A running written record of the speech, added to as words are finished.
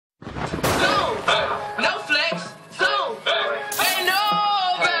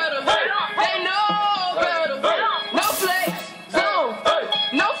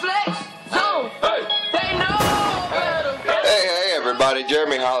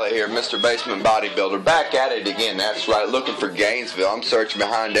Holley here, Mr. Basement Bodybuilder, back at it again. That's right, looking for Gainesville. I'm searching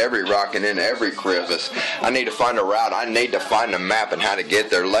behind every rock and in every crevice. I need to find a route. I need to find a map and how to get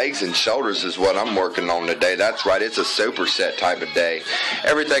there. Legs and shoulders is what I'm working on today. That's right, it's a superset type of day.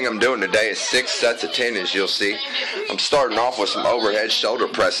 Everything I'm doing today is 6 sets of 10, as you'll see. I'm starting off with some overhead shoulder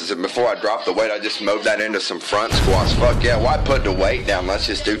presses, and before I drop the weight, I just moved that into some front squats. Fuck yeah, why put the weight down? Let's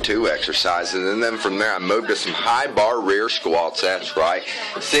just do 2 exercises, and then from there I moved to some high bar rear squats. That's right,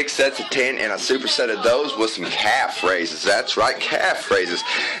 6 sets of 10 and a superset of those with some calf raises. That's right, calf raises.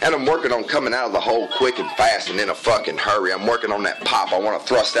 And I'm working on coming out of the hole quick and fast and in a fucking hurry. I'm working on that pop. I want to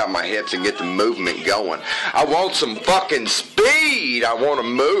thrust out my hips and get the movement going. I want some fucking speed. I want to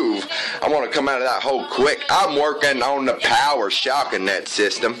move. I want to come out of that hole quick. I'm working on the power shocking that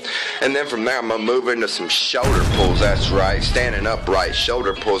system. And then from there I'm going to move into some shoulder pulls. That's right, standing upright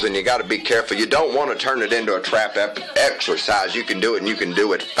shoulder pulls. And you got to be careful. You don't want to turn it into a trap exercise. You can do it and you can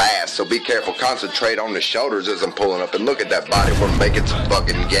do it fast. So be careful. Concentrate on the shoulders as I'm pulling up. And look at that body. We're making some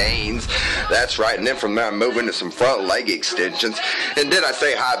fucking gains. That's right. And then from there I move into some front leg extensions. And did I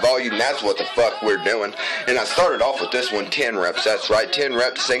say high volume? That's what the fuck we're doing. And I started off with this one 10 reps. That's right, 10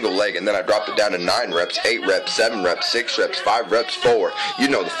 reps single leg. And then I dropped it down to 9 reps, 8 reps, 7 reps, 6 reps, 5 reps, 4. You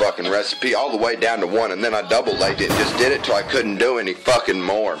know the fucking recipe. All the way down to 1. And then I double legged it and just did it till I couldn't do any fucking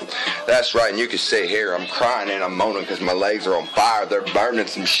more. That's right. And you can see here I'm crying and I'm moaning because my legs are on fire. They're burning.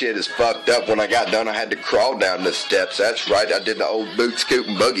 Some shit is fucked up. When I got done I had to crawl down the steps. That's right. I did the old boot scoot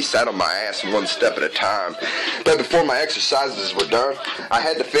and boogie, sat on my ass 1 step at a time. But before my exercises were done, I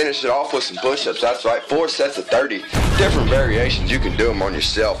had to finish it off with some push-ups. That's right, 4 sets of 30. Different variations. You can do them on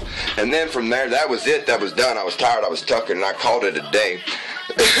yourself. And then from there, that was it. That was done. I was tired. I was tucking, and I called it a day.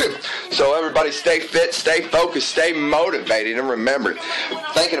 So everybody stay fit, stay focused, stay motivated, and remember,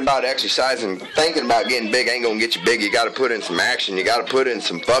 thinking about exercising, thinking about getting big ain't gonna get you big. You gotta put in some action. You gotta put in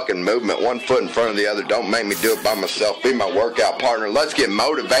some fucking movement, 1 foot in front of the other. Don't make me do it by myself. Be my workout partner. Let's get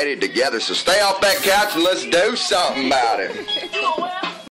motivated together. So stay off that couch and let's do something about it.